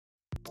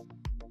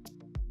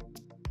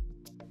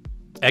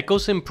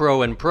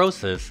EcosimPro and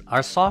PROOSIS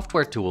are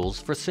software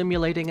tools for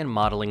simulating and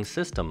modeling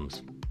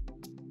systems.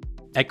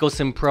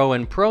 EcosimPro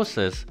and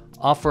PROOSIS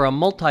offer a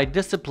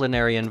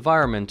multidisciplinary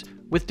environment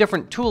with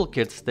different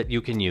toolkits that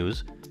you can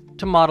use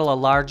to model a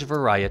large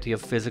variety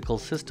of physical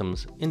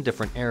systems in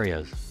different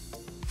areas.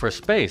 For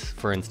space,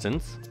 for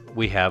instance,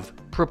 we have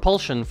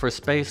propulsion for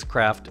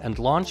spacecraft and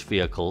launch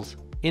vehicles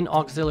in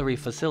auxiliary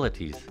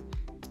facilities,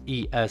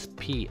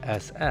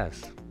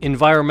 ESPSS.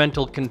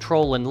 Environmental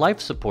control and life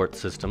support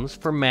systems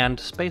for manned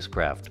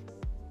spacecraft,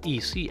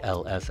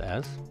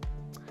 ECLSS.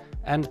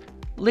 And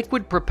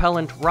liquid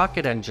propellant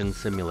rocket engine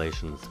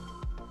simulations,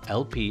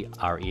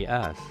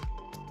 LPRES.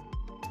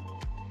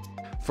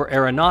 For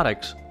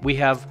aeronautics, we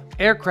have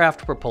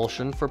aircraft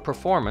propulsion for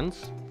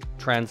performance,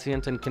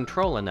 transient and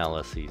control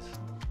analyses,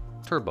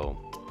 turbo.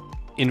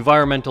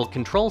 Environmental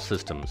control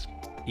systems,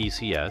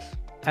 ECS.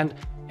 And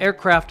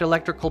aircraft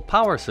electrical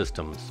power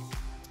systems,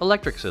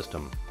 electric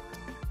system.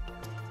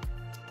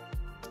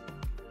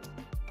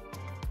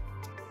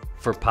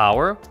 For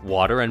power,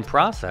 water, and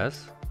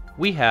process,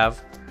 we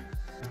have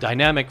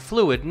dynamic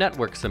fluid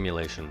network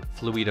simulation,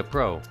 Fluida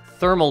Pro,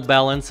 thermal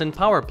balance in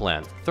power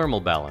plants, thermal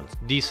balance,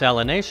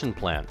 desalination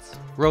plants,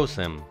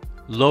 ROSIM,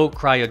 low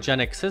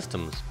cryogenic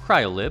systems,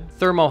 CryoLib,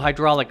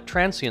 thermohydraulic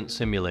transient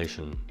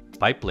simulation,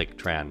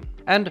 PipeLic-Tran,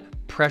 and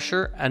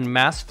pressure and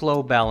mass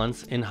flow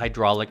balance in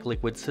hydraulic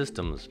liquid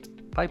systems,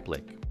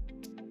 PipeLic.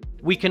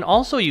 We can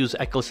also use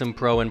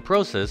EcosimPro and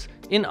PROOSIS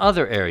in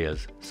other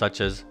areas,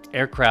 such as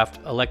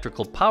aircraft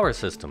electrical power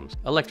systems,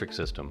 electric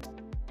system,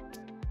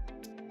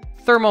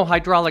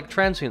 thermohydraulic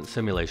transient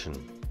simulation,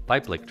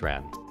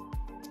 PipeLic-Tran,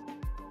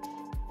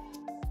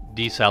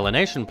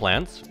 desalination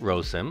plants,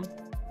 ROSIM,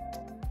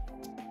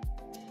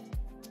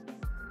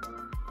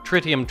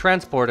 tritium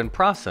transport and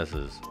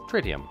processes,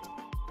 tritium,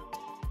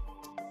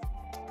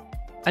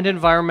 and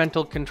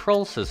environmental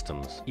control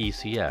systems,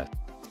 ECS.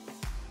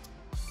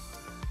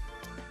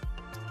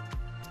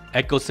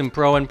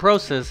 EcosimPro and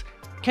PROOSIS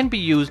can be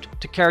used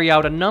to carry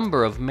out a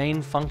number of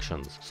main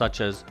functions,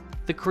 such as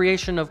the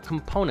creation of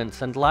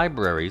components and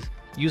libraries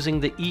using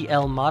the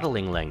EL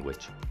modeling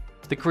language,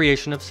 the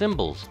creation of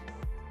symbols,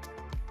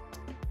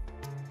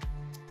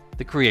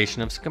 the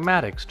creation of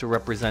schematics to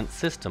represent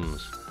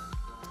systems,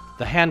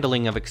 the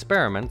handling of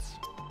experiments,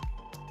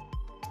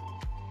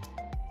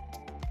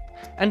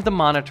 and the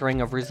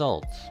monitoring of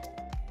results.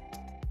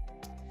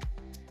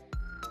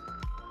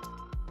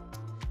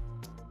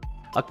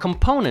 A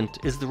component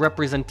is the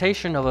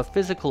representation of a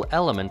physical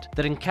element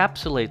that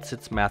encapsulates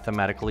its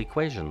mathematical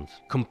equations.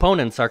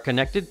 Components are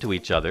connected to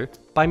each other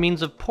by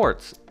means of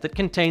ports that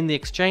contain the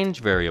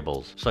exchange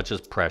variables, such as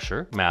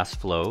pressure, mass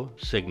flow,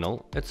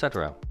 signal,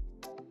 etc.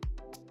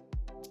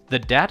 The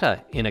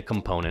data in a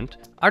component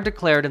are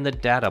declared in the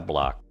data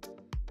block.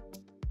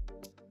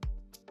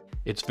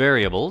 Its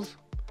variables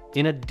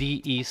in a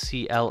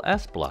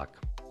DECLS block.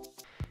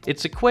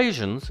 Its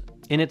equations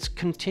in its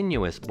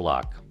continuous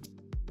block.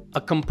 A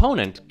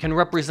component can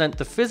represent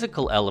the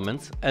physical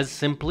elements as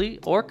simply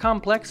or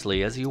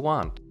complexly as you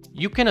want.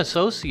 You can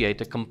associate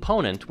a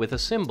component with a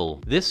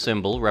symbol. This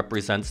symbol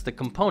represents the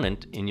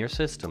component in your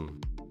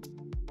system.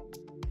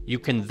 You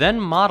can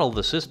then model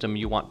the system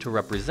you want to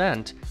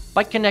represent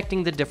by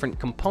connecting the different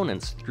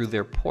components through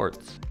their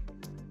ports.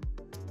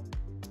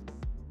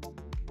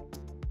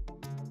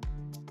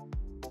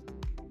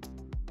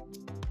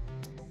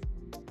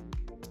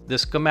 The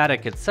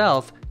schematic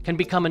itself can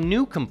become a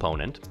new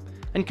component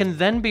and can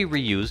then be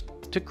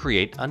reused to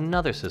create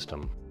another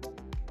system.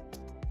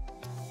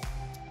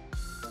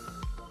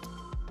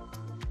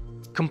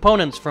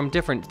 Components from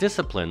different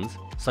disciplines,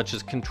 such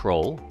as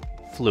control,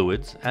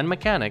 fluids, and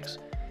mechanics,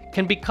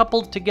 can be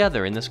coupled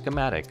together in the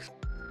schematics.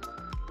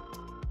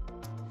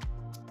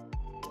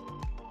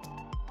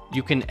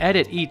 You can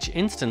edit each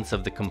instance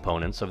of the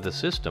components of the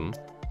system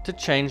to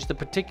change the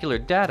particular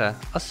data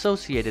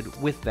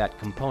associated with that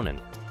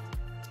component.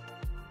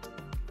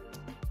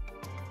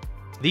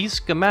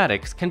 These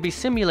schematics can be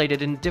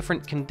simulated in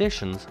different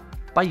conditions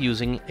by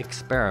using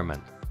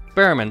experiments.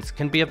 Experiments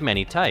can be of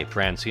many types: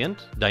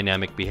 transient,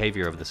 dynamic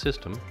behavior of the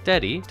system;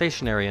 steady,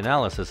 stationary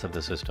analysis of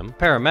the system;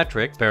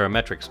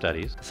 parametric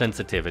studies;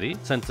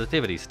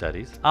 sensitivity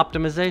studies;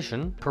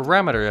 optimization,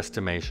 parameter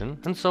estimation,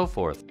 and so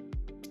forth.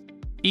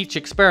 Each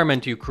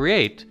experiment you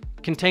create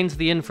contains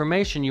the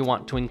information you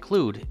want to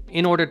include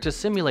in order to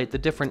simulate the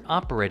different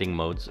operating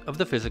modes of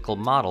the physical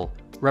model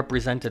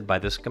represented by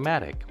the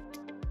schematic.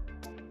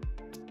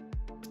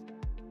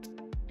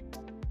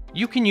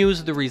 You can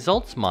use the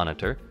results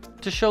monitor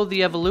to show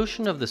the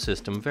evolution of the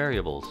system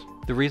variables.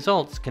 The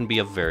results can be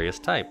of various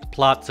types: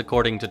 plots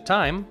according to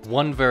time,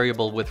 one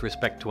variable with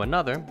respect to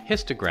another,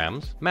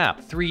 histograms,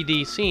 maps,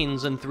 3D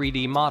scenes and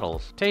 3D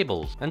models,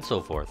 tables, and so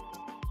forth.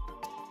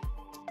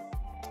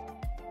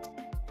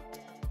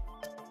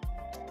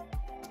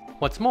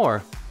 What's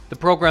more, the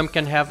program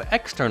can have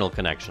external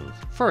connections.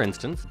 For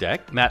instance,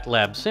 DEC,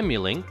 MATLAB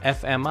Simulink,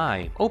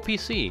 FMI,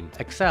 OPC,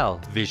 Excel,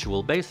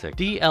 Visual Basic,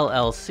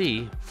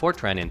 DLLC,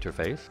 Fortran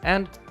interface,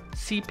 and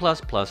C++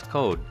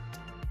 code.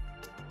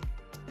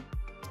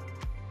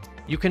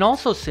 You can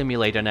also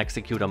simulate and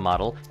execute a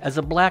model as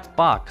a black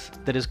box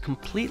that is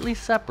completely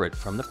separate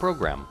from the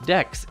program.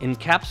 Decks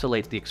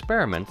encapsulate the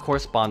experiment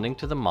corresponding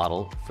to the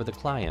model for the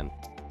client.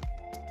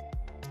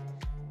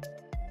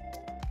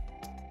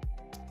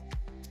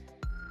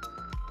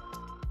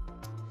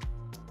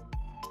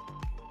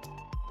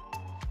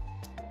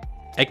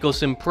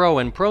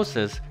 EcosimPro and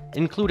PROOSIS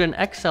include an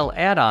Excel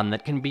add-on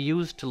that can be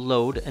used to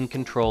load and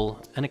control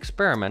an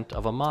experiment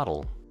of a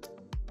model.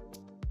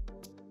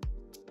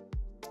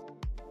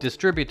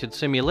 Distributed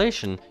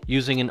simulation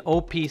using an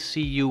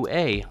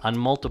OPCUA on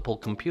multiple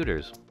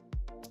computers.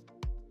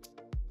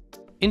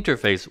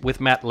 Interface with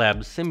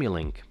MATLAB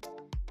Simulink.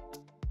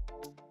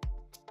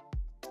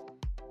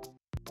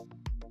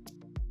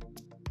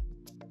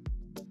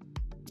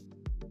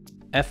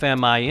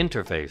 FMI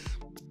interface.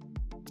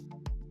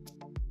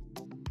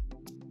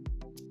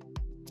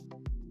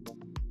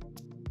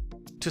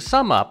 To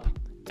sum up,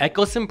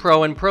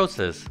 EcosimPro and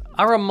PROOSIS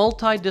are a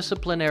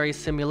multidisciplinary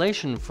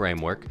simulation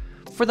framework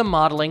for the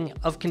modeling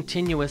of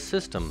continuous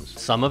systems.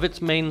 Some of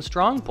its main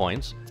strong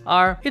points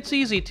are it's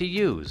easy to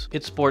use.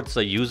 It sports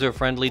a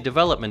user-friendly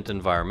development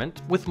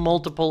environment with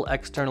multiple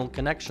external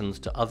connections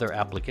to other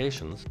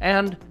applications,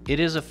 and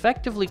it is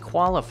effectively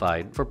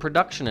qualified for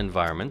production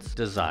environments,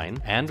 design,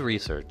 and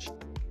research.